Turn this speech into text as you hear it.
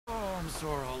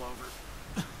sore all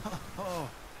over. Oh,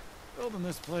 building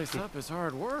this place up is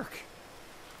hard work.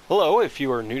 Hello, if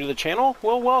you are new to the channel,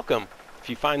 well, welcome. If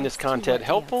you find this content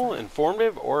helpful,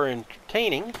 informative, or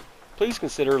entertaining, please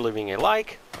consider leaving a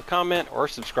like, a comment, or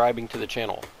subscribing to the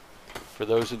channel. For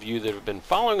those of you that have been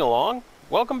following along,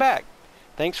 welcome back.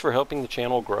 Thanks for helping the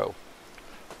channel grow.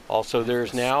 Also,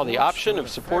 there's now the option of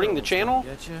supporting the channel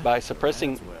by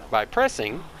pressing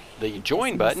the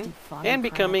join button and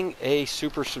becoming a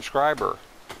super subscriber.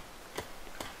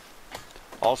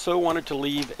 Also wanted to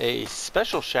leave a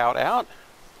special shout out.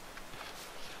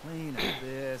 Clean up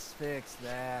this, fix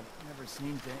that, never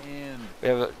seems to end. We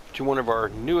have to one of our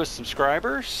newest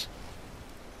subscribers.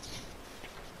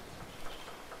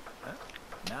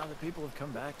 Now that people have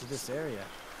come back to this area,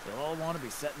 they'll all want to be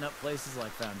setting up places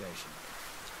like Foundation.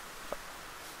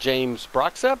 James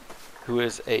Broxup, who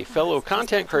is a fellow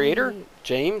content creator.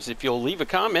 James, if you'll leave a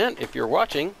comment if you're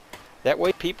watching, that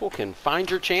way people can find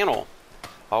your channel.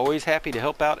 Always happy to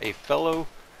help out a fellow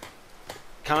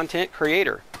content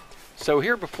creator. So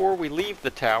here, before we leave the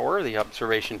tower, the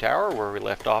observation tower where we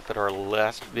left off at our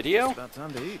last video, It's about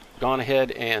time to eat. gone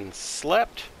ahead and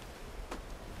slept,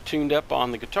 tuned up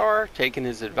on the guitar, taken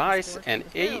his advice, and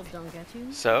ate.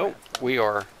 So we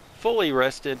are fully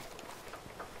rested,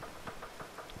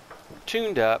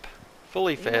 tuned up,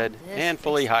 fully fed, and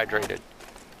fully hydrated.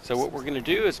 So what we're going to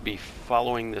do is be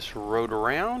following this road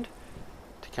around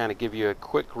to kind of give you a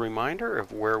quick reminder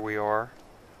of where we are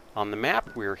on the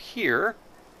map. We're here.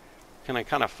 Can I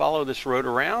kind of follow this road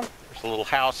around? There's a little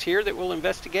house here that we'll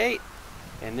investigate,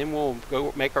 and then we'll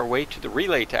go make our way to the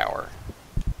relay tower.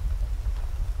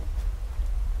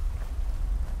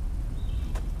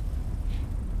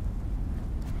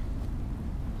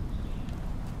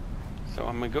 So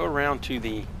I'm going to go around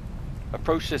to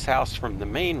approach this house from the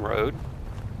main road.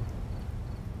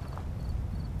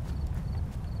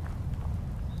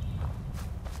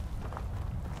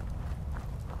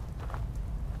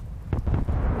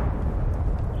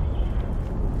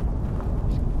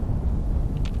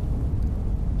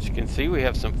 As you can see, we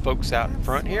have some folks out in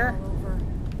front here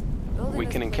we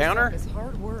can encounter. It's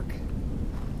hard work.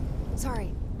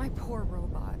 Sorry, my poor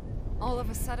robot. All of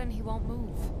a sudden, he won't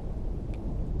move.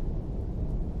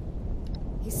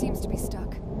 He seems to be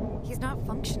stuck. He's not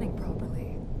functioning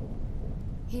properly.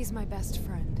 He's my best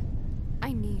friend.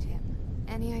 I need him.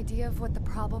 Any idea of what the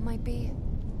problem might be?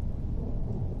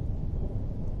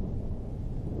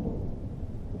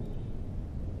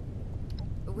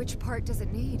 Which part does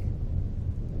it need?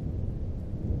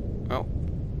 Oh,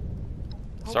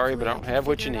 sorry, but I don't have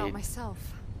what you need. Myself.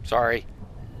 Sorry.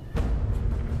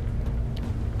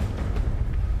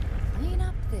 Clean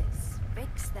up this,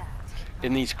 fix that.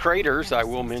 In these craters, I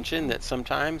will mention that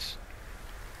sometimes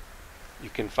you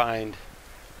can find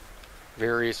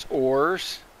various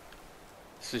ores.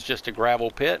 This is just a gravel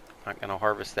pit. I'm not going to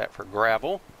harvest that for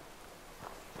gravel.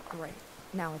 Great.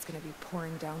 Now it's going to be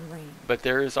pouring down rain. But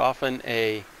there is often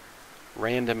a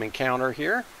random encounter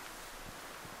here.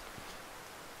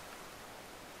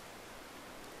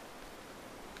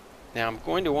 Now I'm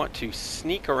going to want to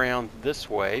sneak around this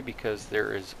way because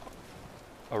there is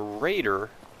a raider.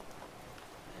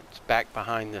 It's back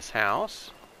behind this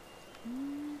house.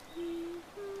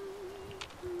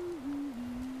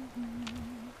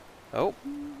 Oh.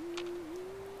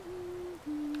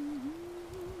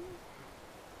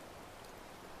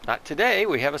 Not today.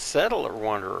 We have a settler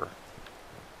wanderer.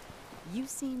 You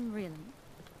seem really,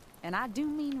 and I do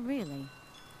mean really,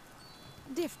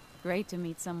 different. Great to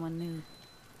meet someone new.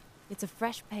 It's a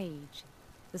fresh page,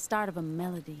 the start of a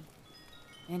melody.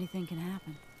 Anything can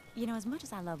happen. You know, as much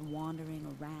as I love wandering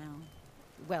around,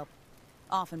 well,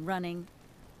 often running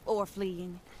or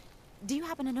fleeing, do you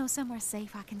happen to know somewhere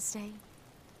safe I can stay?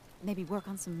 Maybe work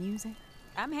on some music?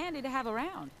 I'm handy to have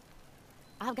around.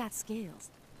 I've got skills.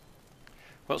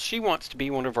 Well, she wants to be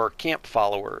one of our camp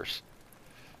followers.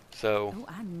 So... Oh,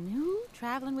 I knew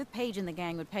traveling with Paige and the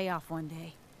gang would pay off one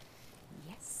day.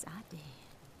 Yes, I did.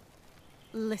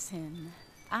 Listen,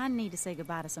 I need to say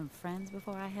goodbye to some friends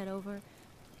before I head over.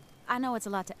 I know it's a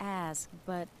lot to ask,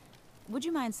 but would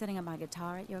you mind setting up my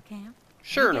guitar at your camp?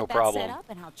 Sure, no problem. Set up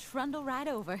and I'll trundle right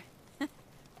over.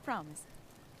 Promise.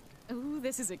 Ooh,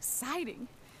 this is exciting.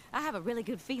 I have a really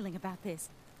good feeling about this.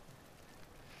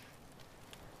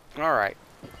 All right.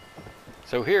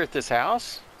 So here at this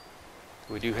house,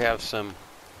 we do have some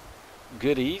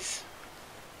goodies.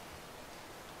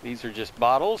 These are just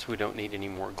bottles. We don't need any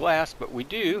more glass, but we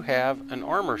do have an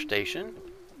armor station.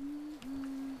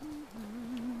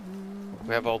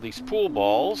 We have all these pool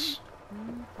balls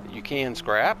that you can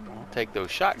scrap. I'll take those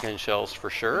shotgun shells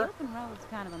for sure. The open road's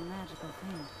kind of a magical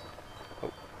thing.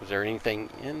 Oh, Was there anything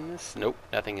in this? Nope,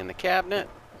 nothing in the cabinet.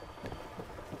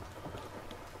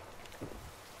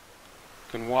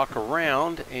 Can walk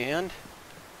around, and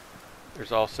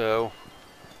there's also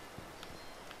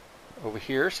over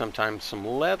here sometimes some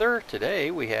leather.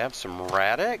 Today we have some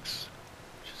Radix,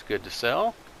 which is good to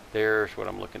sell. There's what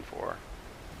I'm looking for.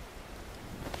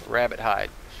 Rabbit hide.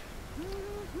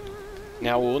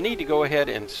 Now we'll need to go ahead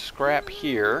and scrap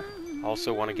here.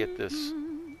 Also want to get this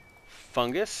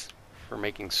fungus for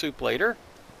making soup later.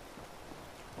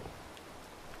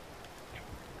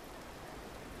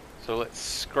 So let's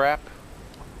scrap.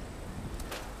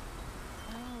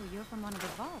 Oh, you're from one of the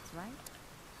vaults, right?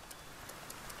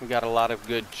 We got a lot of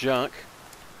good junk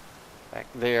back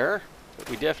there, but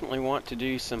we definitely want to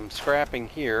do some scrapping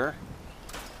here.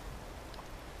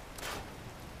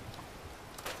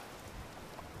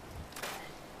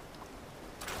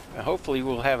 Now hopefully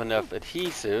we'll have enough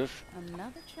adhesive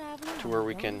to where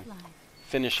we can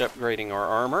finish upgrading our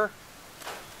armor.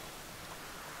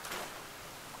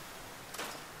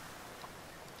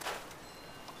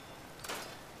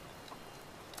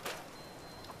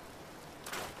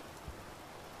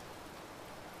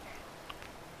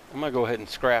 I'm going to go ahead and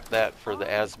scrap that for the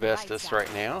asbestos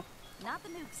right now. Not the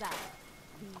nuke side.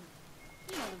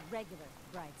 The regular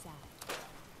bright side.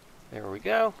 There we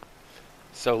go.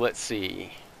 So let's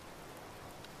see.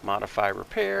 Modify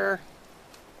repair.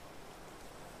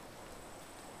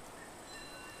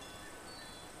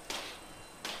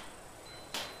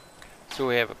 So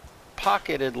we have a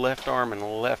pocketed left arm and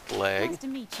left leg. Nice to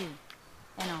meet you,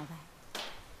 and all that.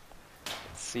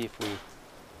 Let's see if we...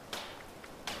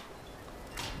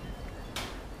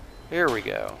 There we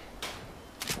go.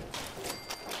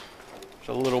 It's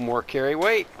a little more carry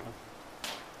weight.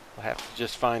 We'll have to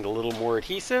just find a little more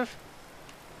adhesive.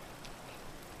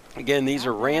 Again, these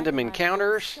are random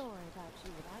encounters.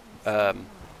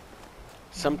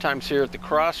 Sometimes here at the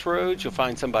crossroads, you'll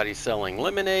find somebody selling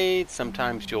lemonade.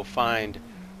 Sometimes you'll find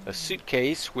a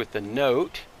suitcase with a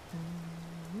note.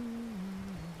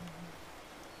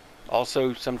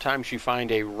 Also, sometimes you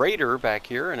find a raider back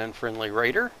here, an unfriendly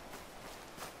raider.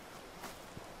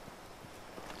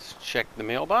 Let's check the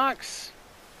mailbox.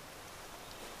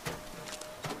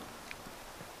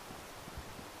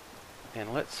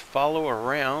 And let's follow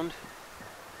around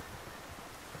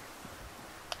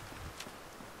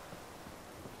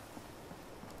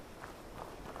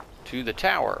to the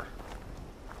tower.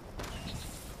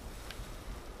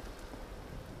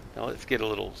 Now let's get a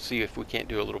little, see if we can't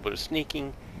do a little bit of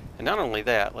sneaking. And not only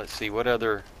that, let's see what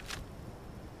other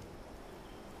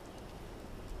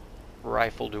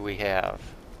rifle do we have.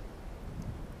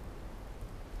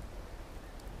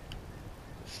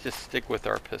 Let's just stick with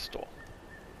our pistol.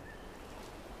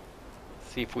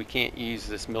 See if we can't use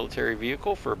this military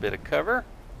vehicle for a bit of cover.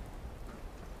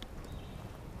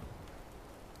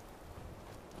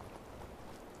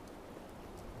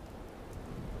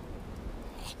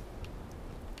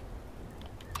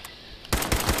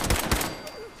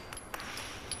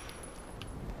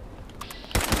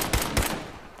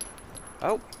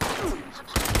 Oh.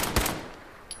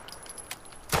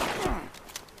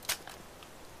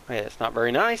 Yeah, it's not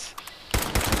very nice.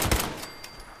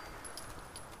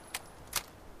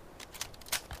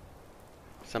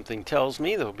 Something tells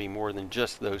me there'll be more than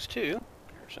just those two.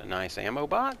 There's a nice ammo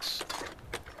box.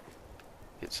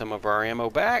 Get some of our ammo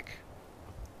back.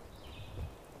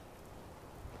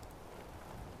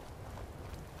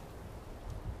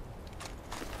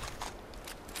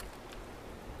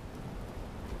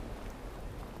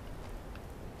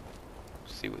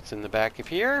 See what's in the back of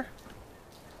here.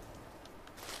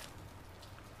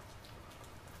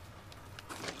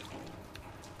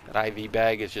 That IV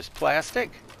bag is just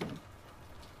plastic.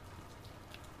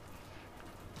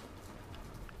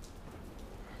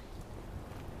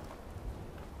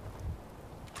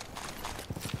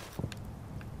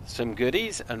 Some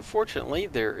goodies. Unfortunately,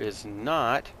 there is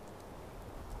not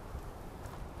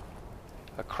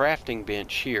a crafting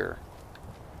bench here.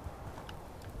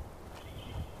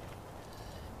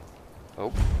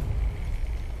 Oh.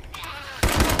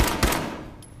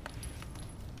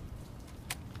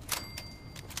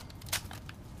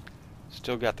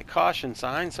 Still got the caution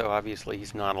sign, so obviously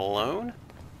he's not alone.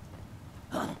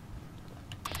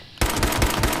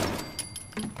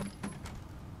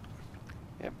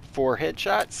 Yep, 4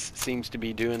 headshots seems to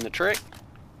be doing the trick.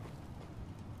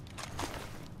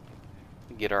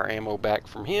 Get our ammo back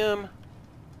from him.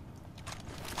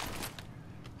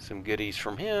 Some goodies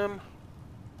from him.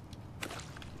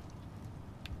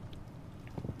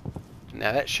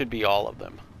 Now that should be all of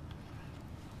them.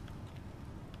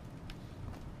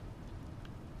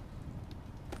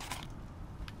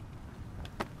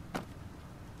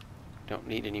 Don't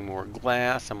need any more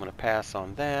glass. I'm going to pass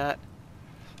on that.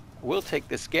 We'll take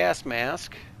this gas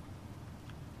mask.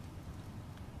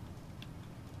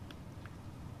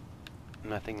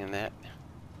 Nothing in that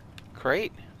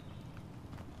crate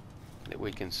that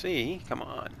we can see. Come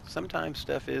on. Sometimes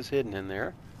stuff is hidden in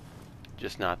there.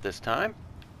 Just not this time.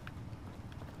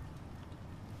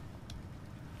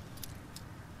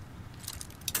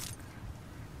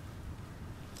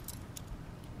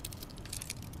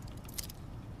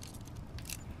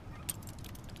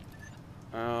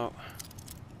 Oh.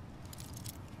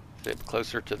 Sit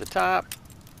closer to the top.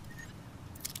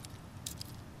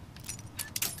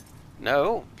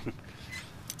 No.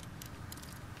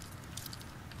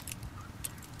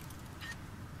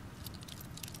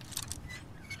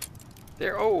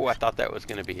 There. Oh, I thought that was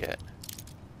going to be it.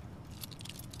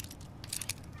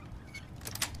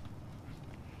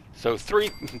 So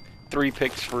three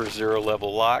picks for a 0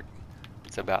 level lock.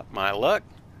 It's about my luck.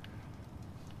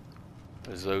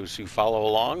 As those who follow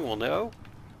along will know.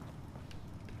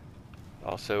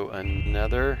 Also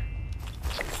another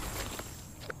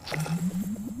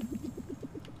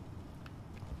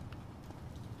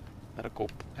medical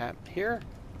app here.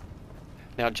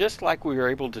 Now, just like we were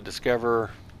able to discover,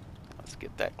 let's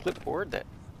get that clipboard,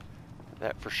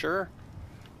 that for sure.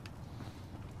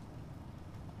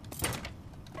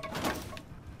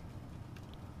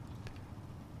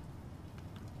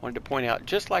 Wanted to point out,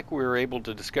 just like we were able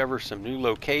to discover some new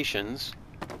locations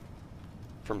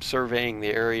from surveying the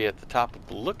area at the top of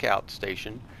the lookout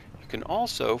station, you can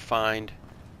also find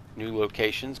new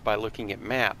locations by looking at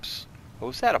maps. Oh,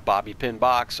 is that a bobby pin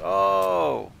box?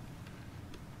 Oh,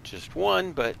 just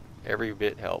one, but every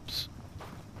bit helps.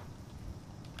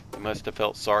 You must have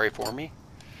felt sorry for me.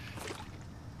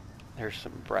 There's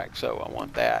some Braxo. I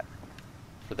want that.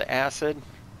 For the acid.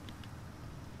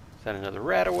 Is that another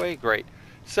Radaway? Great.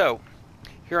 So,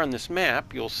 here on this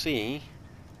map, you'll see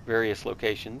various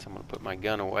locations. I'm going to put my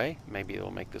gun away. Maybe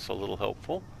it'll make this a little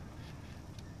helpful.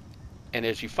 And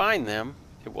as you find them,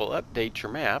 it will update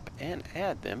your map and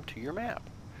add them to your map.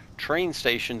 Train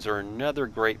stations are another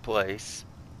great place.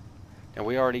 And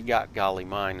we already got Golly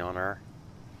Mine on our...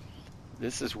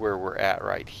 This is where we're at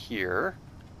right here.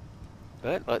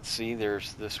 But let's see,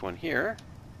 there's this one here.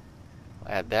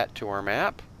 I'll add that to our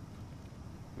map.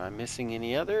 Am I missing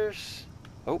any others?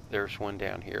 Oh, there's one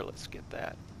down here. Let's get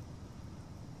that.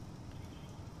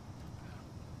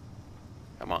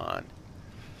 Come on.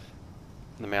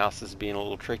 The mouse is being a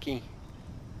little tricky.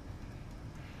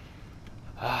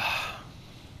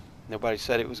 Nobody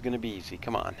said it was going to be easy.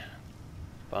 Come on.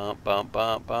 Bump, bump,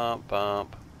 bump, bump,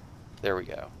 bump. There we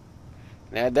go.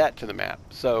 And add that to the map.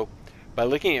 So, by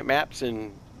looking at maps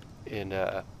in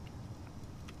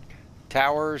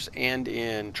towers and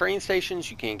in train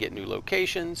stations, you can get new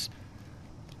locations.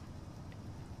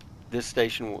 This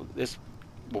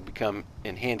will become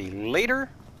in handy later.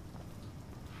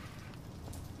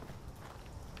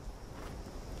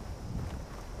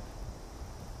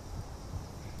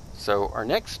 So our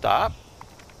next stop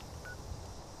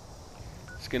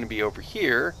is going to be over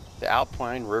here, the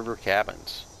Alpine River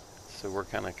Cabins. So we're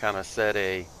kind of set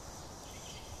a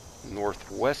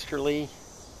northwesterly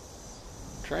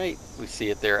trait. We see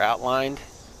it there outlined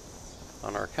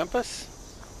on our compass.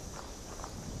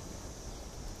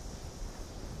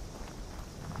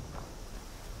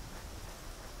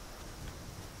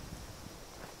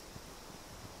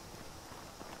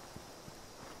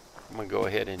 I'm going to go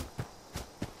ahead and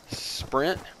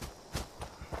sprint.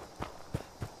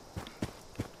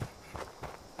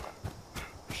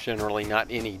 Generally not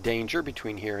any danger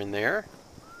between here and there.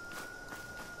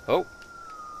 Oh,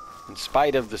 in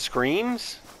spite of the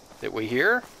screams that we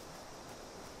hear.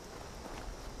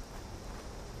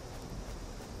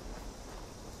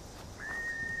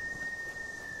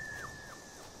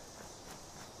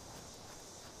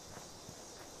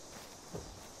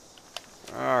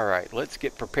 All right, let's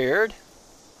get prepared.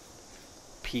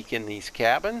 Peek in these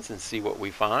cabins and see what we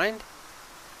find.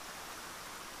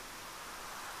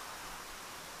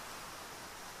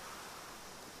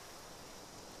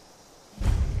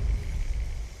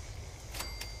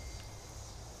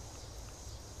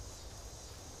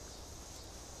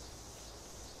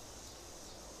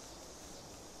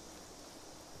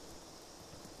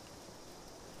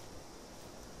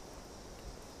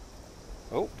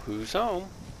 Oh, who's home?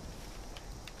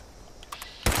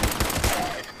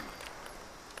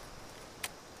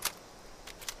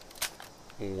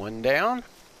 One down.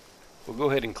 We'll go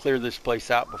ahead and clear this place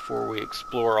out before we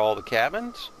explore all the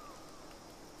cabins.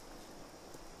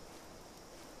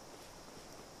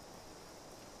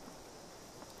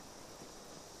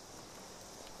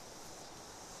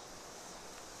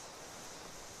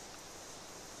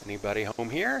 Anybody home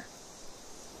here?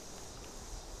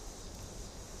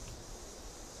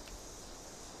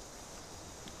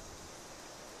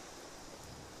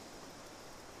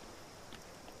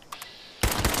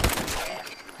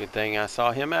 Good thing I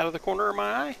saw him out of the corner of my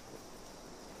eye.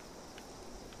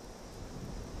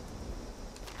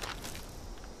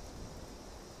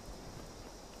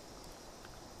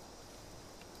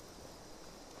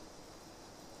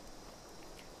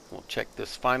 We'll check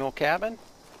this final cabin.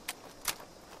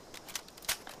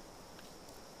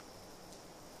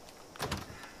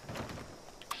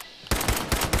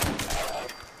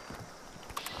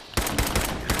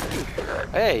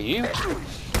 Hey, you.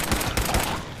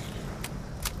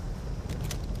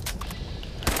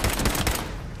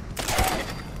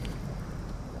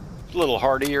 A little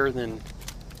hardier than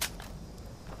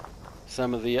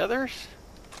some of the others,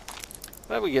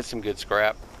 but we get some good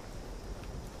scrap.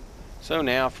 So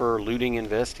now for looting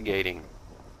investigating.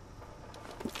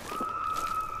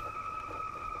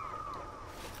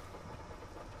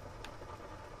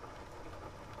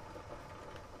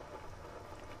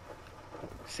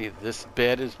 See, this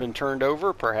bed has been turned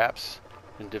over, perhaps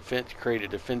in defense, to create a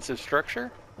defensive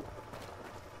structure.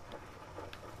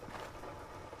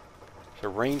 It's a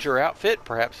ranger outfit.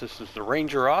 Perhaps this is the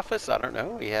ranger office. I don't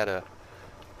know. He had a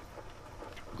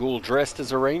ghoul dressed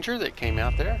as a ranger that came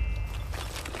out there.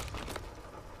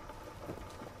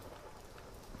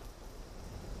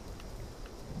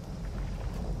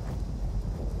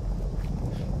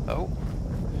 Oh.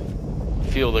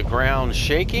 Feel the ground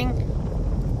shaking.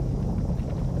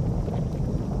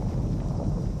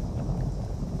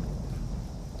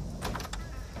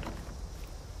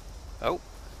 Oh.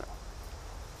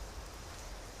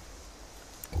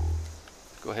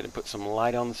 Go ahead and put some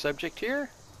light on the subject here.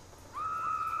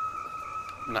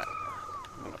 I'm going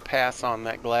to pass on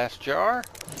that glass jar,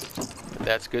 but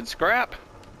that's good scrap.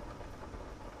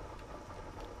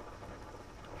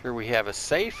 Here we have a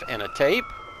safe and a tape.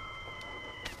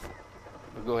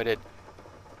 We'll go ahead and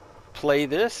play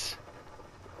this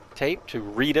tape to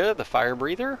Rita, the fire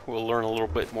breather. We'll learn a little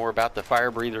bit more about the fire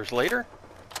breathers later.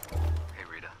 Hey,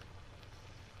 Rita.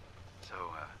 So,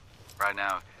 right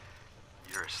now,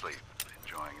 you're asleep,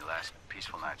 enjoying your last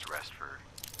peaceful night's rest for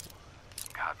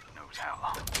God knows how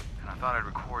long. And I thought I'd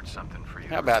record something for you.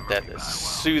 How about that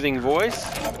soothing voice?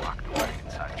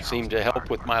 Seemed to help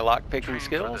with my lock-picking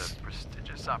skills.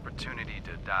 Prestigious opportunity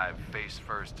to dive face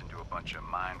first into a bunch of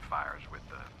mine fires with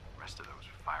the rest of those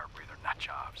fire breather nut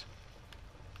jobs.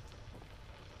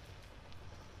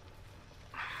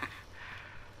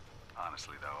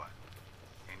 Honestly, though,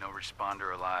 ain't no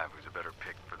responder alive who's a better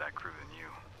pick for that crew than you.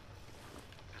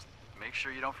 Just make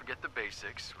sure you don't forget the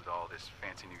basics with all this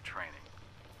fancy new training.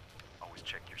 Always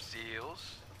check your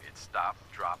seals. It's stop,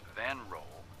 drop, then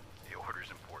roll. The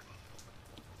order's important.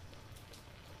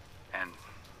 And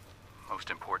most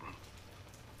important,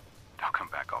 don't come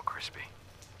back all crispy.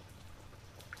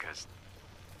 Because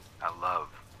I love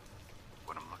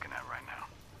what I'm looking at right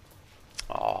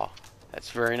now. Aw,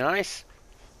 that's very nice.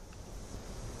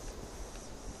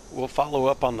 We'll follow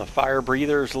up on the fire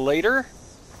breathers later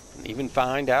and even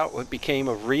find out what became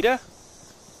of Rita.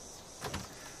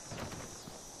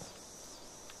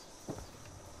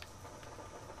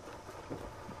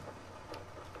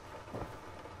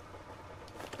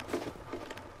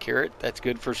 Carrot, that's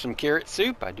good for some carrot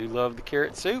soup. I do love the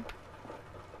carrot soup.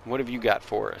 What have you got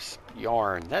for us?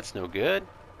 Yarn, that's no good.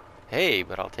 Hey,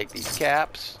 but I'll take these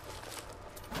caps.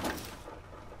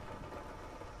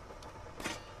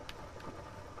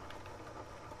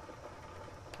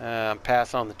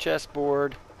 Pass on the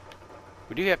chessboard.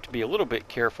 We do have to be a little bit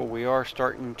careful. We are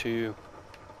starting to...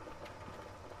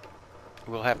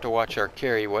 We'll have to watch our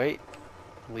carry weight.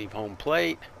 Leave home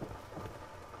plate.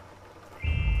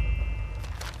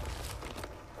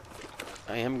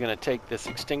 I am going to take this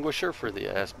extinguisher for the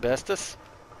asbestos.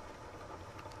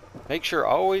 Make sure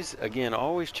always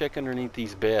check underneath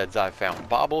these beds. I found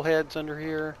bobbleheads under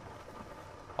here.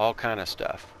 All kind of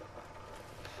stuff.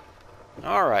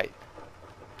 Alright.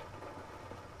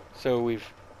 So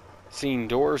we've seen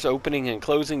doors opening and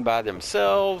closing by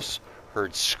themselves.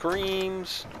 Heard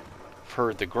screams.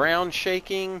 Heard the ground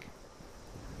shaking.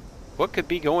 What could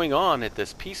be going on at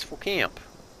this peaceful camp?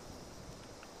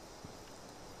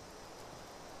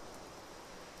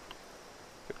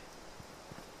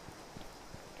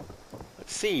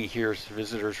 Let's see, here's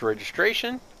visitor's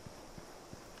registration,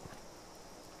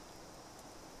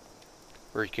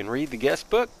 where you can read the guest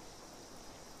book.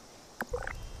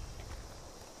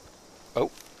 Oh,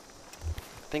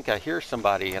 I think I hear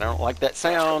somebody and I don't like that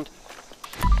sound.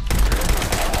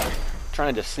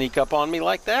 Trying to sneak up on me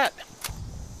like that.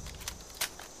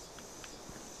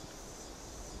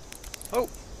 Oh,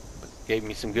 gave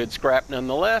me some good scrap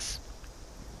nonetheless.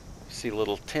 See a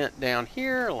little tent down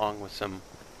here along with some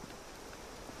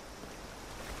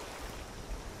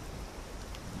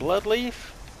blood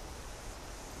leaf.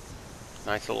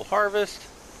 Nice little harvest.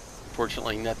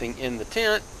 Fortunately, nothing in the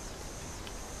tent.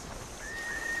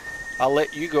 I'll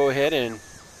let you go ahead and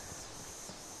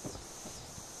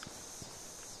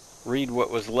read what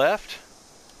was left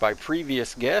by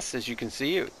previous guests. As you can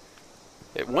see,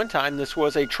 at one time this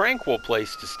was a tranquil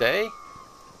place to stay,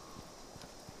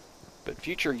 but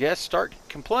future guests start to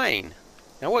complain.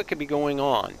 Now what could be going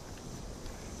on?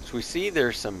 So we see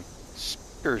there's some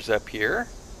speakers up here.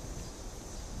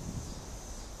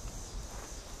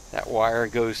 That wire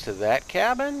goes to that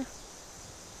cabin.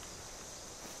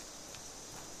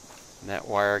 And that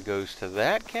wire goes to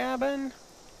that cabin.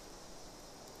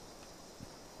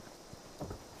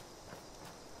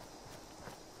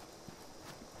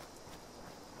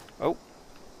 Oh.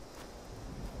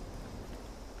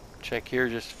 Check here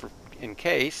just for in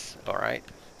case. Alright.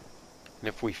 And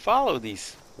if we follow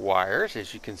these wires,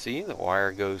 as you can see, the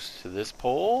wire goes to this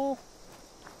pole.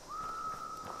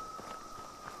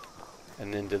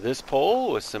 And then to this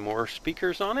pole with some more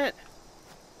speakers on it.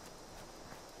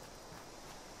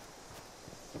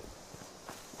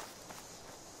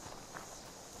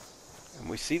 And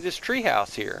we see this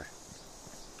treehouse here.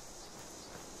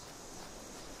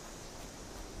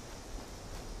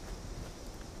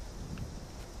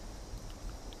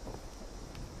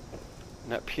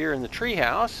 And up here in the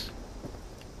treehouse,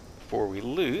 before we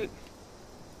loot,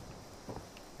 I'm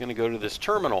going to go to this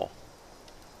terminal.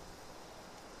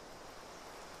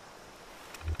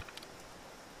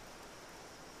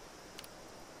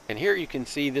 And here you can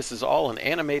see this is all an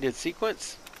animated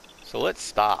sequence. So let's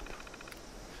stop.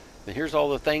 And here's all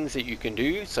the things that you can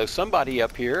do. So somebody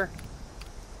up here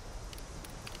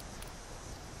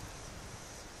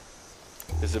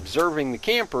is observing the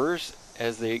campers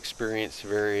as they experience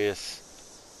various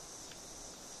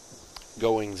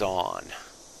goings on.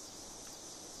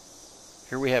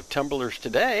 Here we have tumblers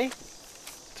today.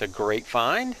 It's a great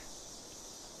find.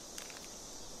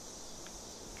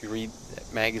 If you read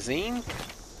that magazine,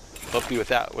 help you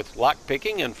with lock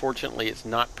picking. Unfortunately, it's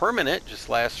not permanent, just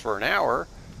lasts for an hour.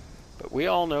 But we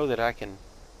all know that I can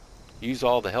use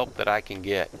all the help that I can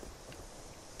get.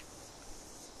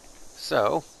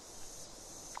 So,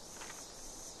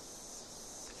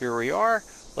 here we are.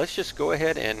 Let's just go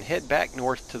ahead and head back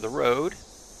north to the road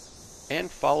and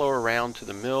follow around to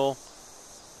the mill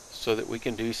so that we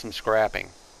can do some scrapping.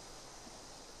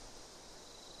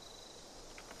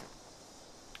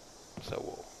 So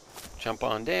we'll jump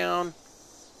on down.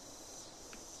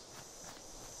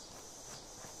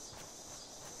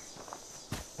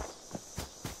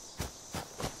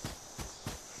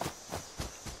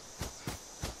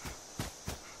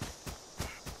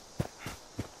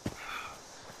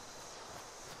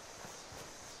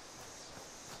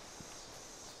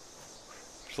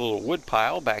 There's a little wood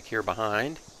pile back here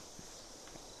behind,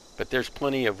 but there's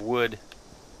plenty of wood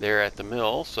there at the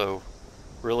mill, so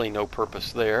really no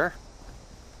purpose there.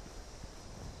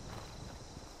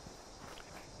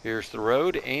 Here's the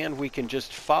road, and we can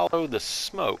just follow the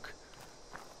smoke.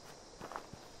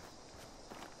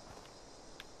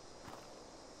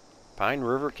 Alpine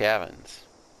River Cabins.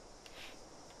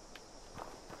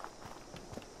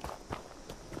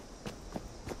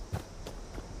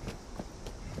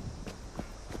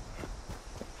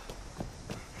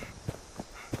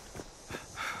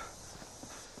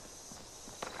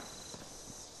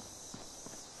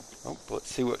 Oh, let's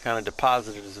see what kind of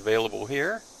deposit is available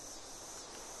here.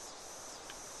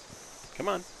 Come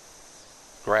on.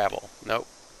 Gravel. Nope.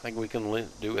 I think we can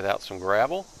do without some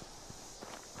gravel.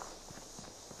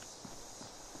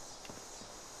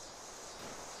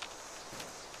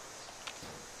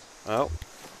 Oh.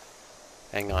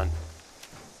 Hang on.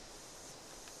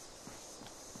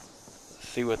 Let's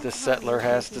see what this settler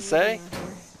has to say.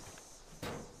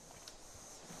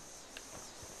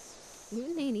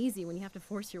 Looting ain't easy when you have to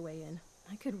force your way in.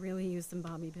 I could really use some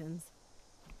bobby pins.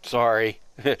 Sorry.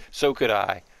 So could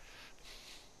I.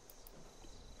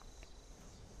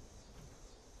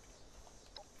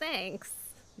 Thanks,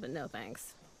 but no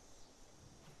thanks.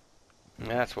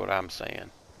 That's what I'm saying.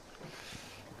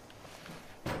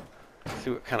 See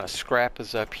what kind of scrap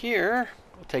is up here.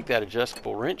 We'll take that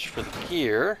adjustable wrench for the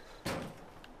gear.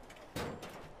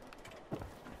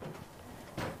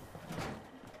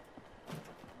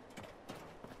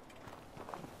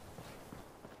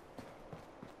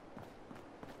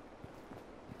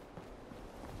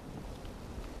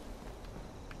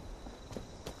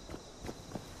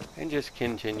 And just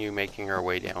continue making our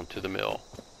way down to the mill.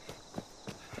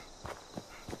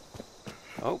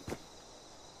 Oh.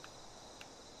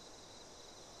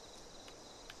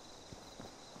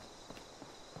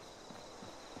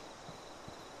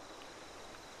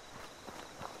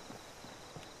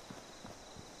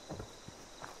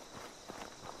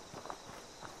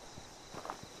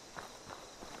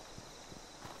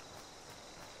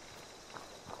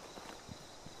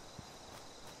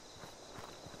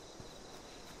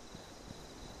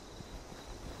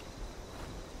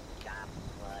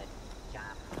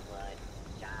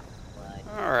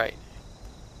 Alright,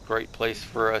 great place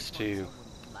for us to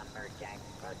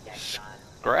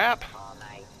scrap.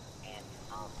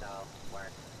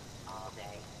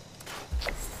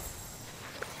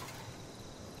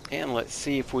 And let's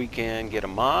see if we can get a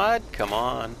mod. Come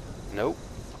on. Nope.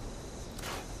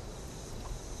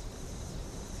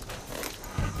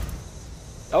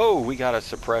 Oh, we got a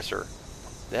suppressor.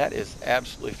 That is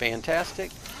absolutely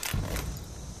fantastic.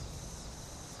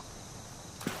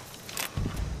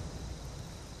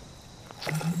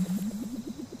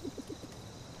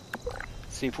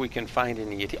 See if we can find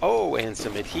any. Oh, and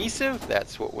some adhesive.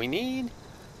 That's what we need.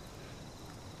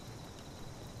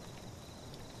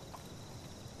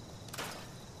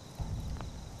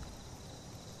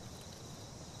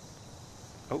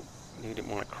 Oh, we didn't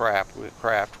want to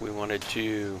craft. We wanted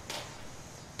to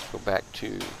go back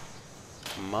to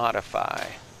modify.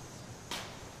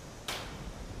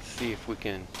 See if we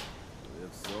can.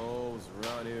 If so, it's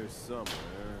around here somewhere.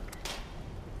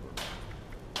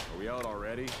 Are we out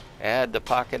already? Add the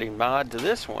pocketing mod to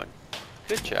this one.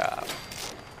 Good job.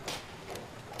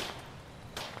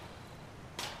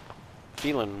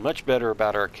 Feeling much better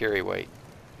about our carry weight.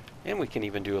 And we can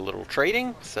even do a little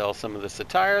trading, sell some of this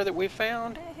attire that we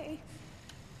found. Hey.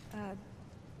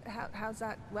 How's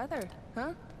that weather,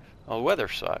 huh? Oh, the weather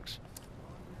sucks.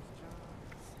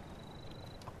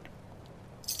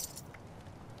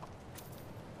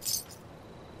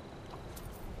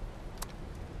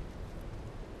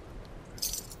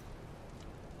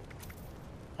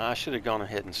 I should have gone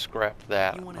ahead and scrapped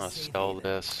that. I'll sell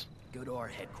this. Go to our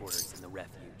headquarters in the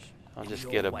refuge. I'll just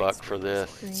get a buck for this.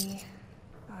 3,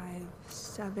 5,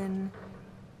 7,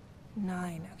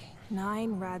 9. Okay,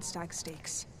 9 Radstag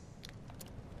steaks.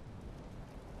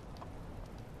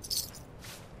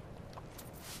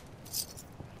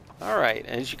 Alright,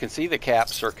 as you can see, the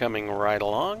caps are coming right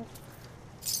along.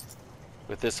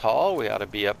 With this haul, we ought to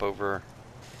be up over...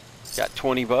 Got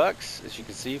 20 bucks, as you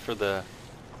can see, for the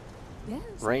Yes,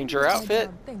 Ranger that's my outfit.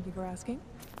 job. Thank you for asking.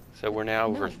 So we're now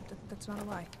over No, that's not a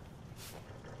lie.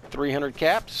 300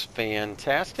 caps.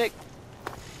 Fantastic.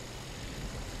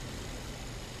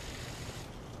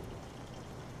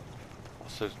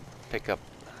 Also pick up,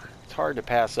 it's hard to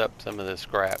pass up some of this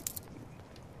scrap.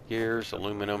 Gears,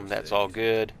 aluminum, that's all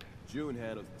good. June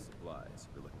handles the supplies if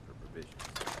you're looking for provisions.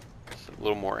 Just a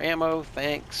little more ammo,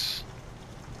 thanks.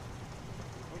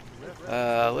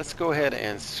 Let's go ahead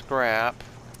and scrap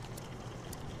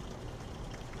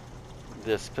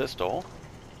this pistol.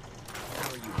 How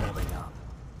are you holding up?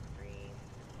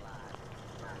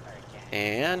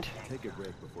 And Take a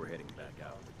break before heading back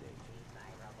out.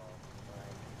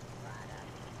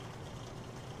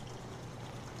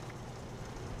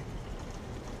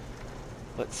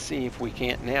 let's see if we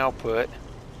can't now put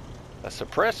a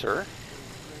suppressor .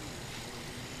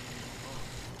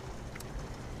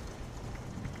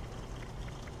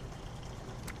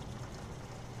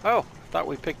 Oh, thought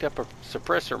we picked up a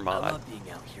suppressor I mod. love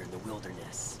being out here in the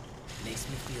wilderness. It makes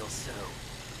me feel so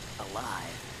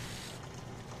alive.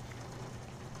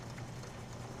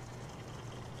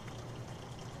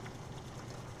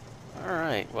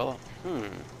 Alright, well,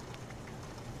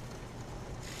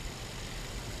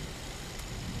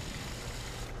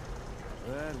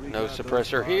 Glad we No got those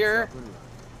suppressor rods here. up and running.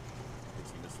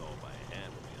 Fixing this all by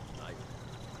hand will be a nightmare.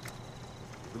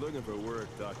 If you're looking for work,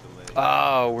 Dr. Lane.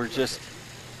 oh, we're just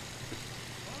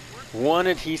one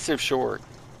adhesive short.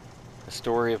 The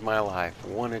story of my life,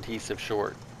 one adhesive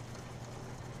short.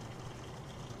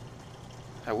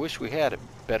 I wish we had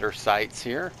better sights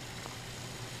here,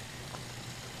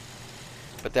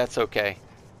 but that's okay.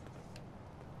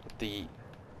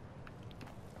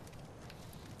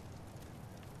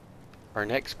 Our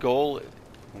next goal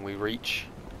when we reach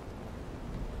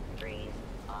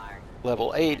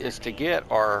level 8 is to get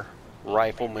our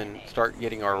rifleman, start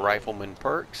getting our rifleman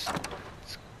perks.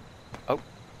 Oh, Now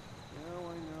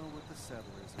I know what the settlers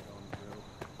are going through.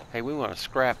 hey, we want to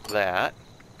scrap that.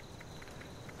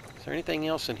 Is there anything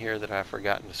else in here that I've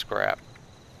forgotten to scrap?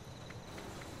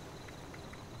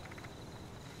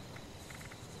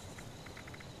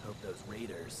 Hope those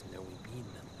raiders know we mean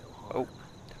them no harm. Oh,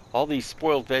 all these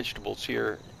spoiled vegetables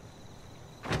here.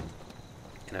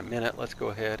 In a minute, let's go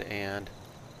ahead and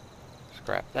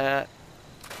Scrap that.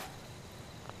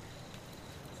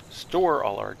 Store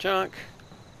all our junk.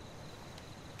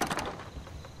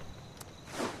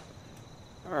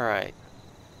 Alright.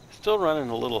 Still running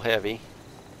a little heavy.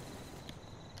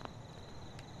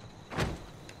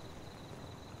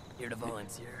 Here to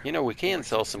volunteer. You know, we can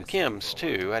sell some chems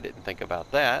too. I didn't think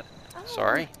about that. Oh.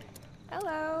 Sorry.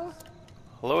 Hello.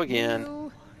 Hello again.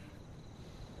 You.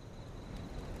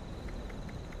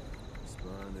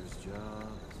 Responders' job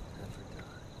is never done.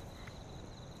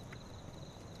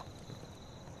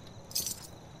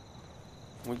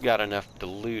 We've got enough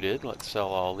diluted. Let's sell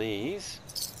all these.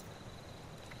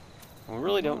 We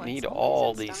really don't need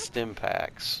all these stim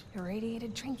packs.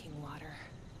 Irradiated drinking water.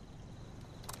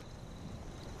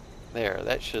 There,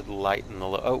 that should lighten the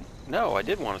load. Oh, no, I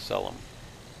did want to sell them.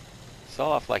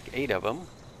 Sell off like 8 of them.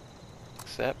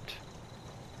 Except,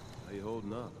 How you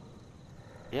holding up?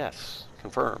 yes,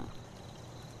 confirm.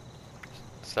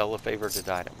 Sell a favorited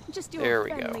item. Just There your we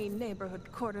go. friendly neighborhood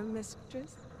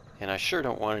quartermistress. And I sure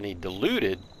don't want any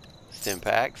diluted stim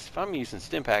packs. If I'm using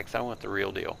stim packs, I want the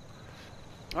real deal.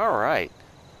 Alright.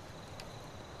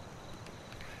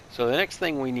 So the next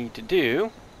thing we need to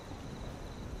do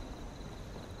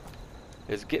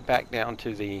is get back down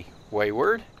to the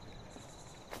Wayward.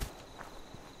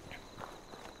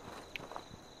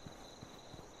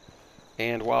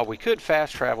 And while we could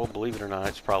fast travel, believe it or not,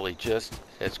 it's probably just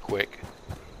as quick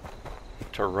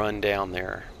to run down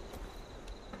there.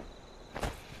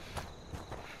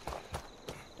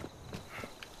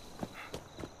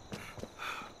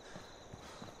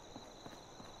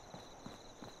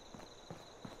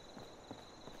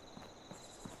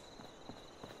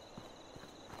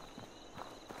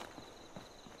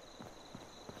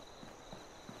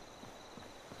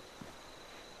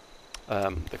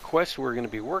 The quest we're going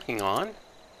to be working on,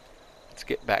 let's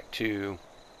get back to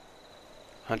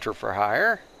Hunter for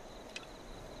Hire.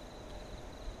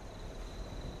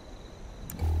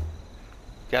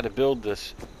 Got to build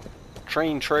this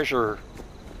train treasure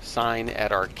sign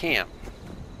at our camp.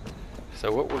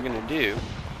 So what we're going to do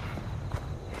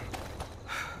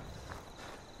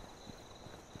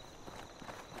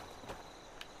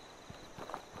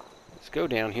is go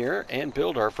down here and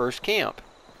build our first camp.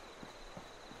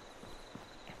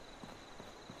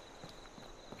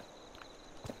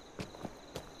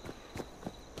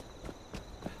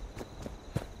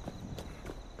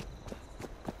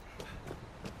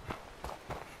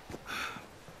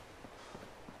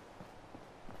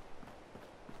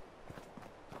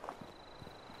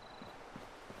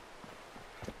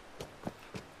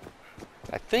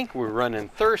 I think we're running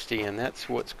thirsty, and that's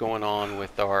what's going on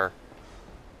with our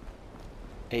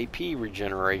AP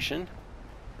regeneration.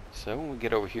 So when we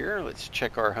get over here, let's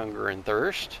check our hunger and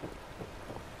thirst.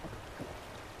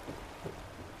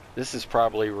 This is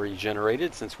probably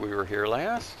regenerated since we were here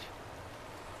last.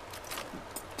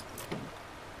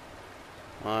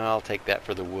 Well, I'll take that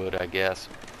for the wood, I guess.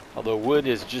 Although wood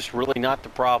is just really not the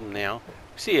problem now.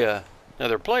 We see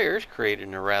another player's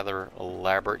created a rather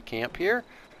elaborate camp here,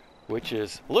 which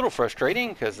is a little frustrating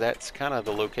because that's kind of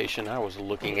the location I was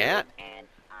looking at. And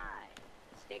I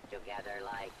stick together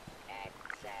like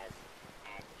excess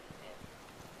adhesive.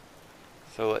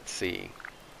 So let's see.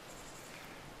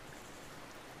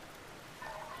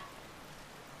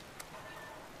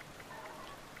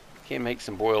 Can make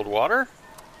some boiled water.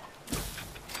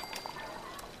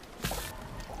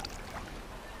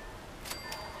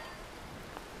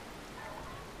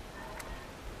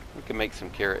 We can make some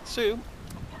carrot soup.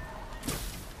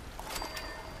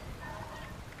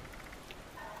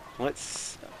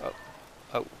 Let's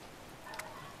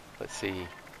let's see.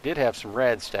 Did have some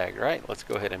radstag, right? Let's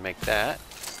go ahead and make that.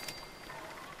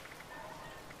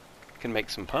 Can make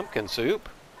some pumpkin soup.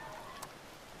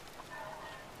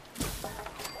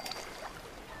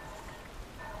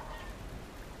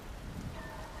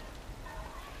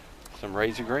 Some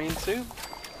razor grain soup.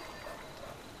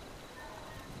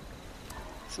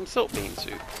 Some silt bean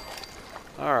soup.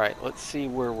 Alright, let's see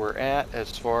where we're at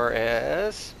as far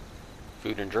as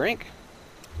food and drink.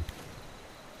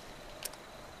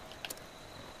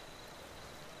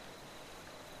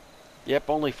 Yep,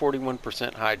 only 41%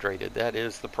 hydrated. That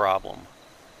is the problem.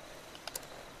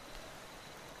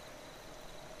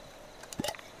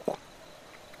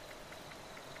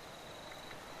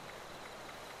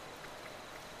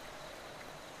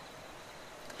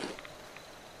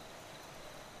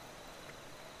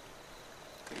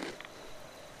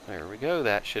 There we go.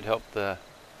 That should help the...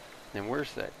 And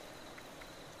where's that?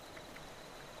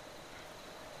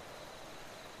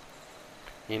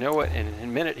 You know what? In a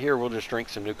minute here, we'll just drink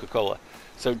some Nuka-Cola.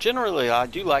 So generally, I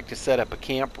do like to set up a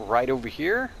camp right over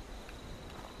here.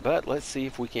 But let's see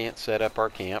if we can't set up our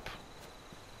camp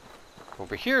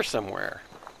over here somewhere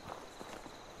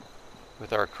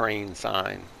with our crane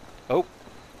sign. Oh,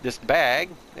 this bag,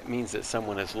 that means that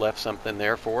someone has left something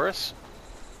there for us.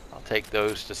 I'll take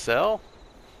those to sell.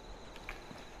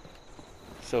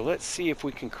 So let's see if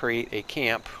we can create a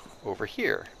camp over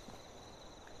here.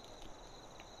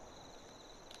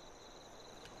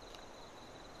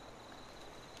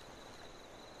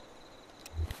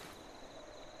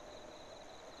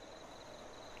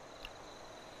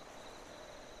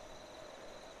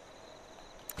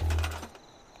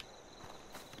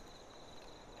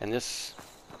 And this,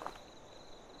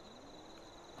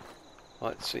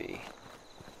 let's see,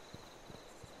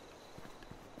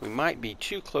 we might be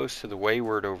too close to the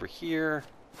Wayward over here.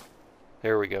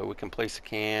 There we go, we can place a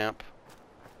camp.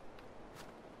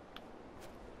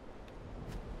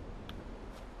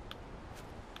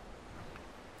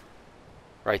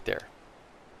 Right there.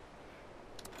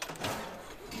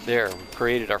 There, we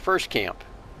created our first camp.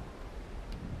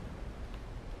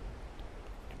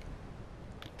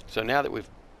 So now that we've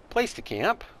placed a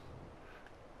camp,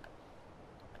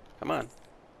 come on,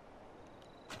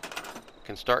 we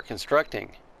can start constructing.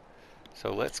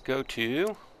 So let's go to,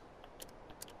 there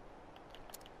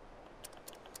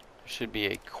should be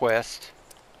a quest.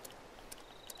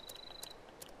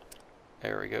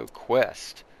 There we go,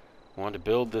 quest. I want to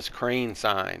build this crane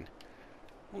sign.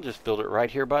 We'll just build it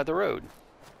right here by the road.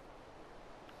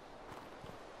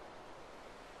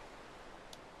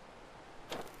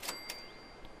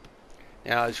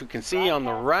 Now, as you can see on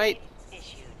the right,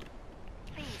 issued.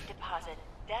 Please deposit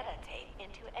data tape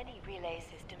into any relay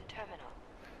system terminal.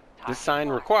 this sign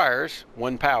requires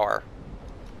 1 power.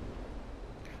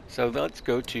 So let's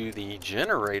go to the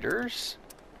generators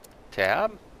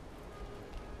tab,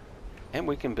 and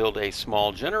we can build a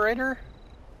small generator.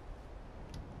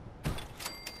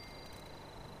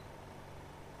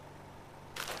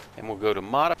 And we'll go to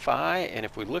modify, and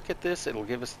if we look at this, it'll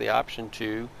give us the option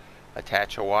to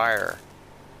attach a wire.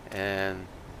 And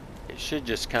it should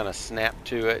just kind of snap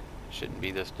to it. Shouldn't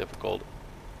be this difficult.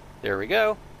 There we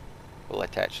go. We'll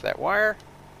attach that wire.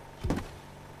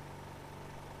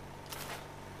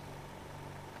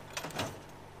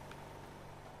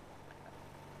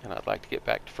 And I'd like to get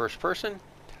back to first person.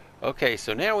 Okay,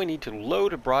 so now we need to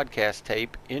load a broadcast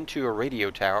tape into a radio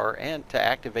tower and to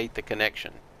activate the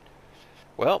connection.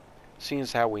 Well, seeing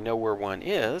as how we know where one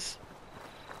is,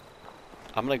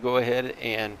 I'm going to go ahead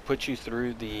and put you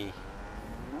through the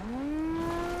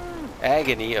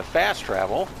agony of fast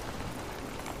travel.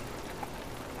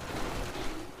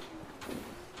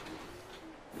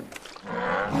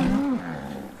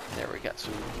 There, we got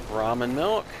some ramen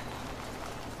milk.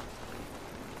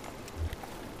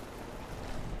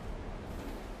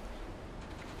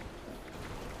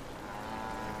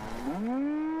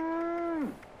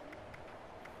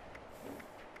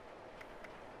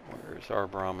 Where's our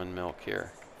Brahmin milk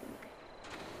here?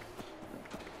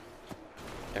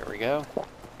 There we go.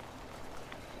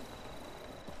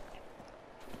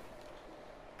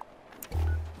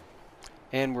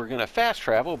 And we're going to fast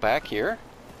travel back here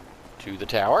to the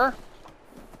tower.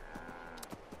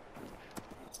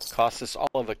 Costs us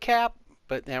all of a cap,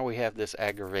 but now we have this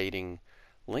aggravating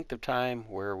length of time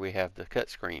where we have the cut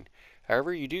screen.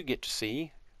 However, you do get to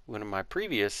see one of my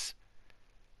previous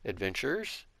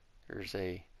adventures. There's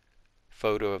a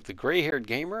photo of the gray-haired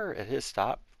gamer at his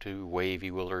stop to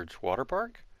Wavy Willard's water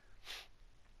park.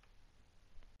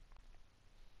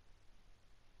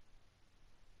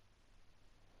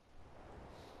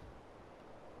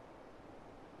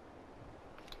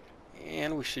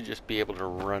 And we should just be able to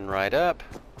run right up.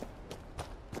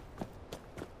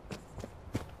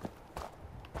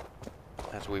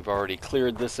 As we've already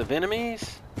cleared this of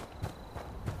enemies.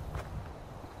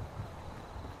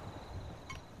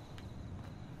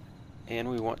 And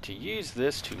we want to use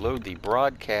this to load the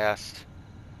broadcast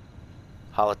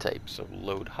holotape. So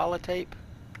load holotape,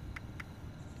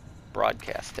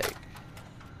 broadcast tape.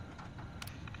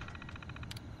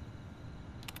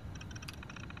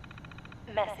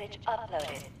 Message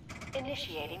uploaded.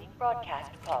 Initiating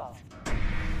broadcast pulse.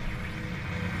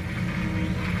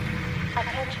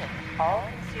 Attention, all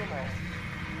consumers.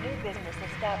 New business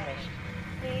established.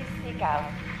 Please seek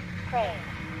out Crane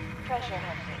Treasure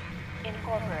Hunting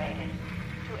Incorporated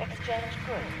to exchange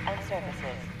goods and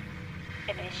services.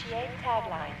 Initiate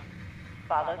tagline.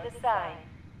 Follow the sign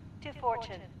to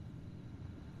fortune.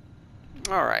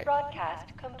 All right.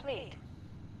 Broadcast complete.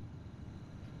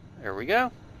 There we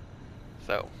go.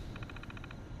 So,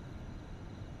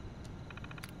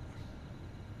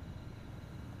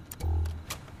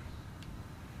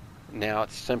 now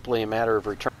it's simply a matter of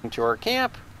returning to our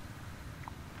camp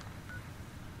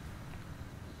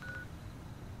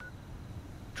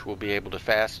which we'll be able to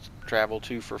fast travel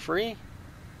to for free.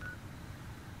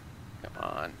 Come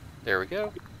on, there we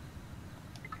go.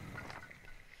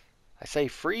 I say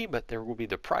free, but there will be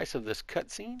the price of this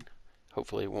cutscene.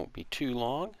 Hopefully it won't be too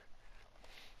long.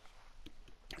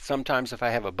 Sometimes if I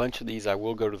have a bunch of these, I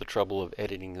will go to the trouble of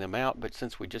editing them out, but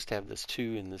since we just have this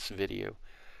 2 in this video,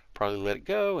 probably let it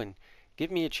go and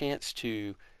give me a chance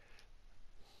to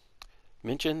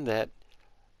mention that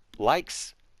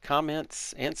likes,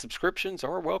 comments, and subscriptions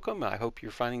are welcome. I hope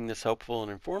you're finding this helpful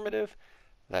and informative.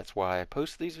 That's why I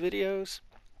post these videos.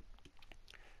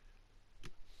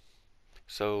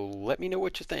 So let me know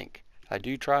what you think. I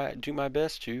do my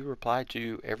best to reply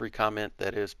to every comment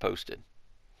that is posted.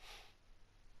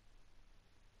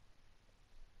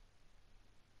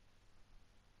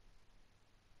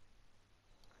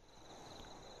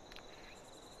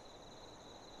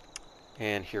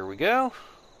 And here we go.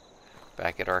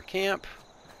 Back at our camp.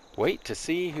 Wait to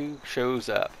see who shows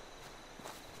up.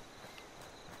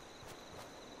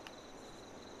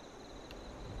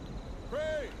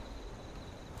 Hey!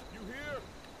 You here?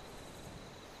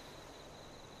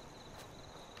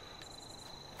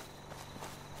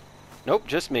 Nope,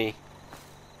 just me.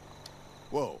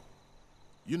 Whoa.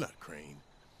 You're not Crane.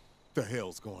 The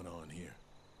hell's going on here?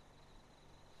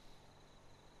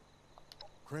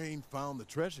 Crane found the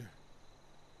treasure?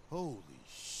 Holy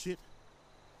shit.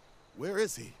 Where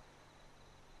is he?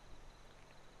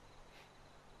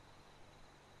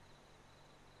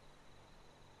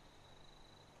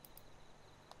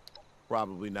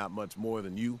 Probably not much more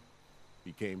than you.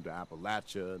 He came to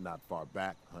Appalachia not far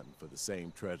back, hunting for the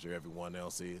same treasure everyone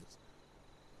else is.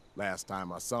 Last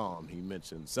time I saw him, he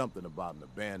mentioned something about an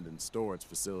abandoned storage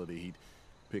facility he'd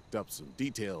picked up some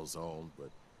details on, but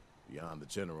beyond the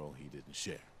general, he didn't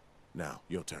share. Now,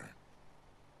 your turn.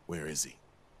 Where is he?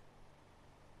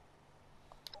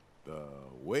 The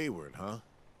Wayward, huh?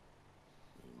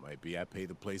 It might be I pay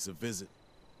the place a visit.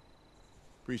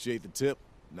 Appreciate the tip,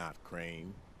 not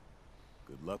Crane.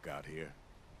 Good luck out here.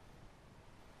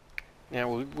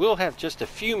 Now we'll have just a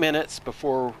few minutes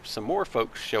before some more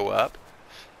folks show up.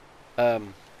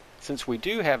 Since we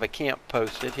do have a camp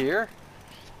posted here,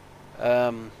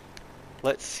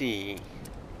 let's see.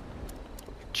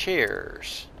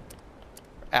 Chairs.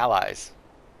 Allies.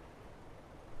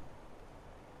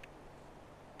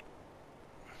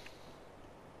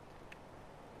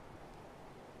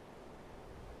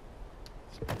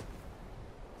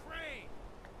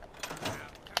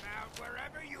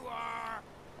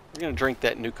 We're going to drink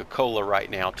that Nuka-Cola right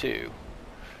now, too.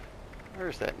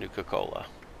 Where's that Nuka-Cola?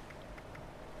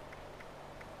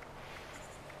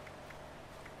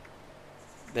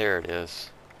 There it is.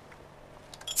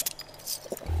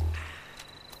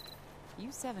 You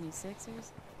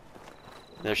 76ers?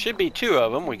 There should be 2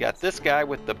 of them. We got this guy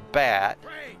with the bat.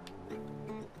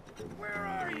 Where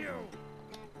are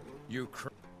you?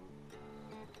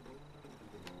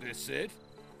 This it?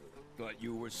 Thought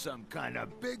you were some kind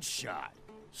of big shot.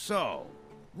 So,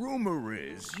 rumor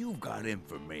is you've got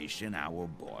information our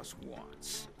boss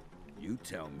wants. You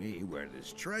tell me where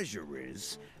this treasure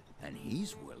is, and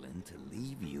he's willing to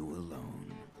leave you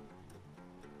alone.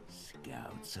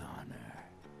 Scout's honor.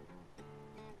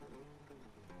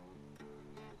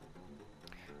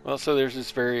 Well, so there's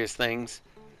just various things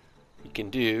you can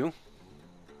do.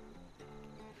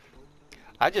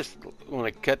 I just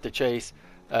want to cut the chase.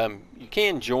 You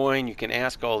can join, you can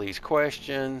ask all these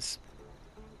questions.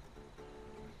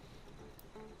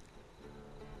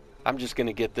 I'm just going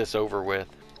to get this over with.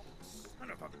 Son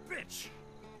of a bitch!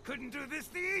 Couldn't do this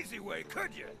the easy way,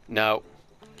 could you? No.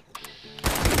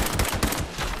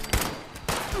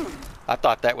 I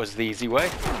thought that was the easy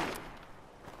way.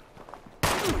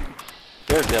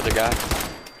 There's the other guy.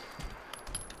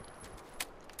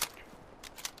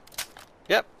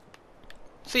 Yep.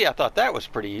 See, I thought that was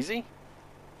pretty easy.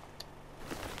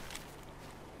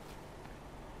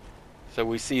 So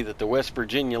we see that the West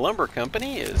Virginia Lumber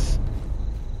Company is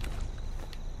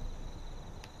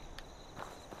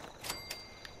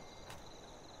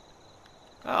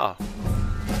oh.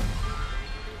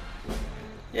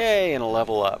 Yay, and a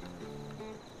level up.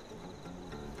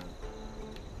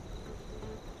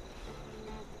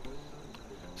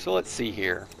 So let's see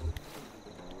here.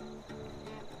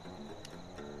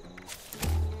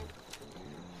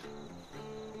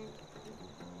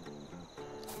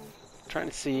 Trying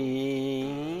to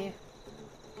see.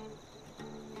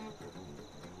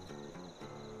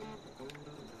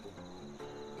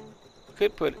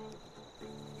 Could put.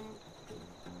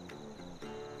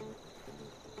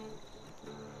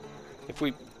 If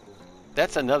we.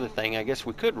 That's another thing. I guess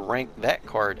we could rank that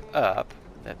card up.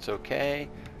 That's okay.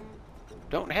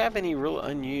 Don't have any real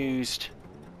unused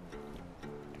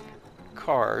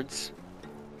cards.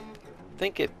 I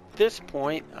think at this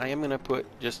point I am going to put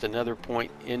just another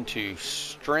point into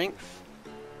strength.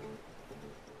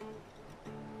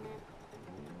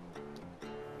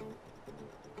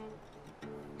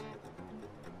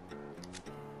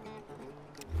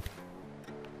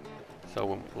 So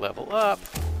when we level up,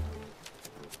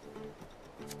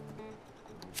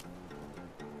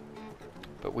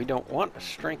 but we don't want a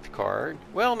strength card.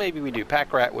 Well, maybe we do.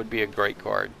 Pack Rat would be a great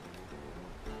card.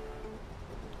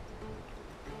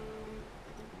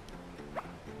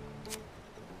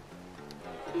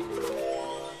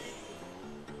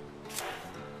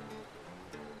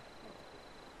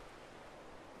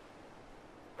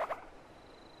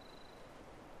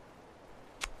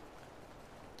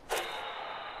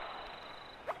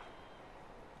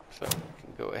 So we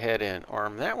can go ahead and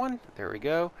arm that one. There we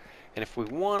go. And if we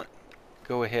want,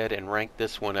 go ahead and rank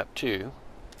this one up too.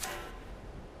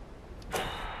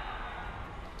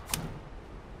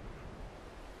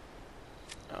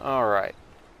 Alright.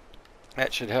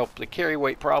 That should help the carry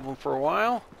weight problem for a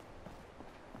while.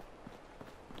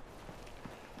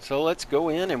 So let's go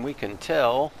in and we can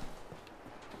tell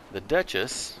the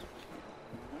Duchess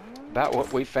about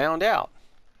what we found out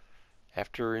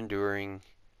after enduring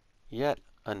yet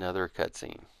another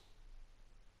cutscene.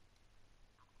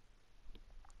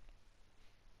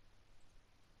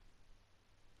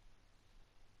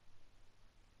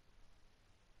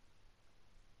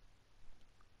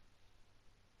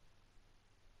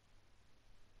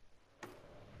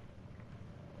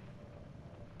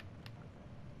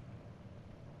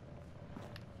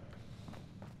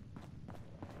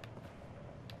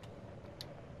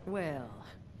 Well,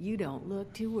 you don't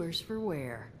look too worse for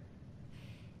wear.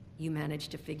 You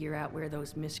managed to figure out where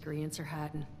those miscreants are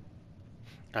hiding?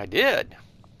 I did.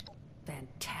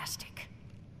 Fantastic.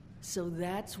 So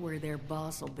that's where their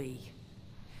boss will be.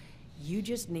 You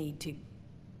just need to...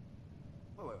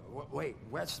 Wait,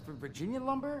 West Virginia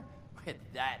lumber?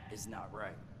 That is not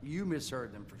right. You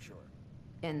misheard them for sure.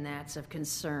 And that's of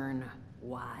concern.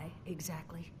 Why,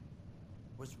 exactly?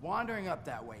 Was wandering up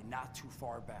that way not too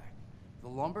far back. The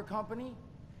lumber company?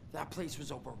 That place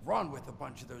was overrun with a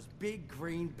bunch of those big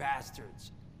green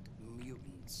bastards.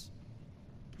 Mutants.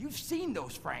 You've seen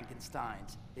those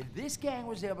Frankensteins. If this gang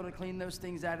was able to clean those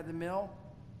things out of the mill,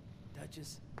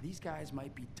 Duchess, these guys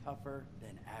might be tougher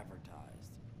than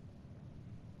advertised.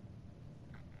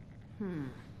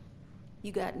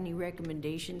 You got any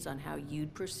recommendations on how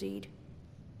you'd proceed?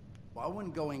 Well, I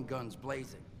wouldn't go in guns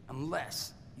blazing,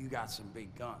 unless you got some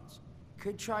big guns.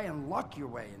 Could try and luck your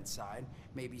way inside,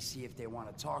 maybe see if they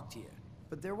want to talk to you.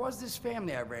 But there was this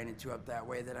family I ran into up that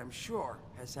way that I'm sure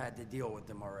has had to deal with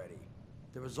them already.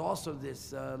 There was also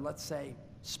this, let's say,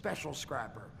 special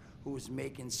scrapper who was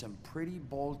making some pretty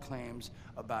bold claims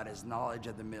about his knowledge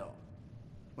of the mill.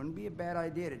 Wouldn't be a bad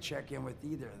idea to check in with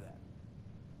either of them.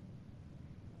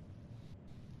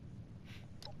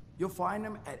 You'll find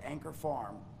them at Anchor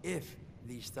Farm if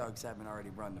these thugs haven't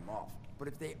already run them off. But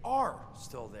if they are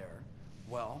still there,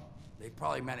 well, they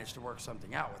probably managed to work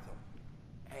something out with them.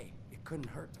 Hey, it couldn't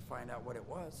hurt to find out what it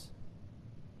was.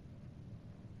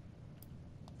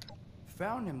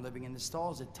 Found him living in the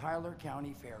stalls at Tyler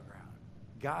County Fairground.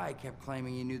 Guy kept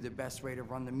claiming he knew the best way to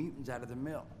run the mutants out of the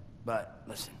mill. But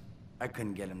listen, I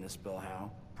couldn't get him to spill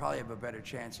how. Probably have a better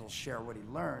chance he'll share what he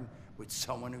learned with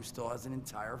someone who still has an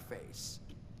entire face.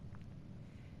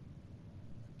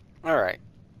 Alright.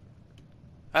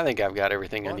 I think I've got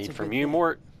everything I need from you,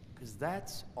 Mort. Because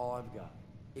that's all I've got.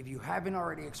 If you haven't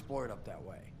already explored up that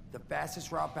way, the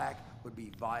fastest route back would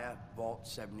be via Vault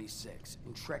 76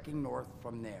 and trekking north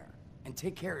from there. And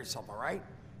take care of yourself, all right?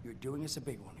 You're doing us a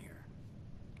big one here.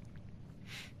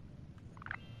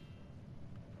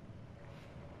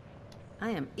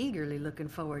 I am eagerly looking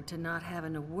forward to not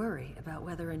having to worry about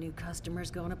whether a new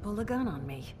customer's going to pull a gun on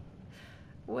me.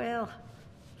 Well,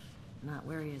 not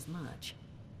worry as much.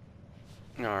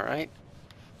 Alright.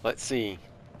 Let's see.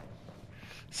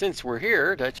 Since we're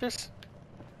here, Duchess,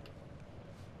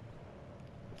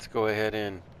 let's go ahead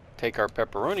and take our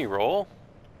pepperoni roll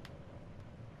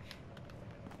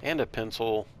and a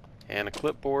pencil and a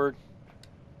clipboard.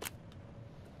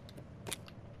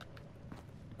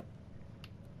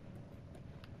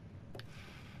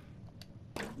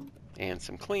 And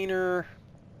some cleaner.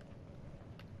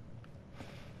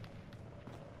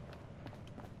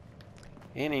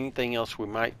 And anything else we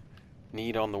might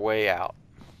need on the way out,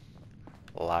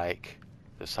 like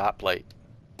this hot plate.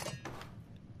 I'm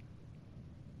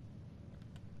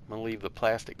gonna leave the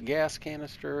plastic gas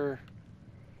canister.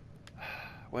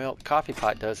 Well, the coffee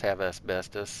pot does have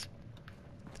asbestos.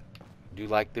 Do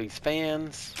like these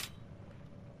fans.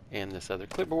 And this other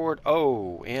clipboard.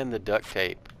 Oh, and the duct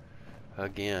tape.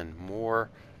 Again, more.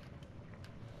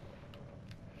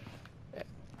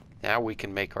 Now we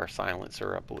can make our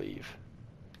silencer, I believe.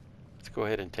 Let's go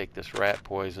ahead and take this rat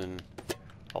poison.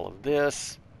 All of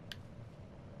this.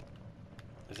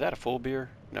 Is that a full beer?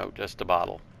 No, just a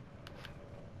bottle.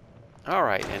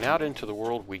 Alright, and out into the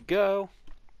world we go.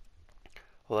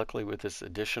 Luckily, with this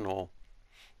additional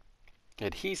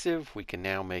adhesive, we can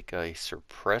now make a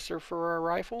suppressor for our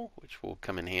rifle, which will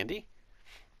come in handy.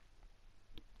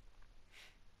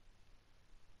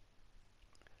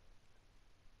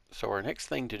 So our next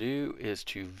thing to do is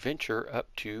to venture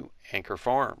up to Anchor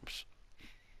Farms.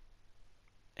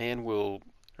 And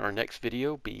our next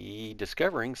video be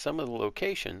discovering some of the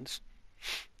locations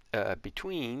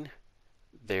between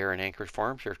there and Anchor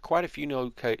Farms. There's quite a few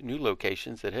new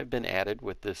locations that have been added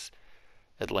with this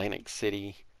Atlantic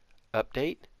City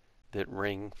update that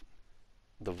ring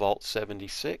the Vault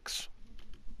 76.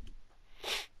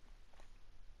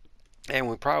 And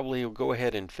we probably will go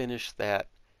ahead and finish that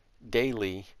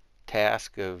daily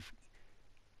task of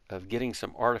getting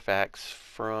some artifacts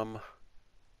from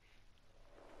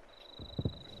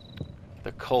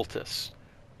the cultists.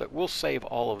 But we'll save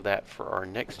all of that for our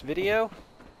next video.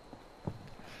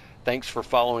 Thanks for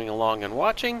following along and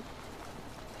watching.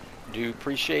 Do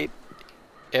appreciate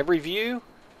every view,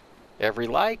 every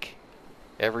like,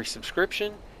 every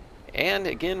subscription, and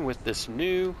again, with this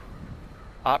new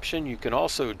option, you can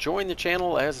also join the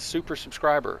channel as a super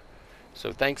subscriber.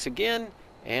 So thanks again,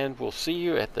 and we'll see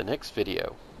you at the next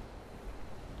video.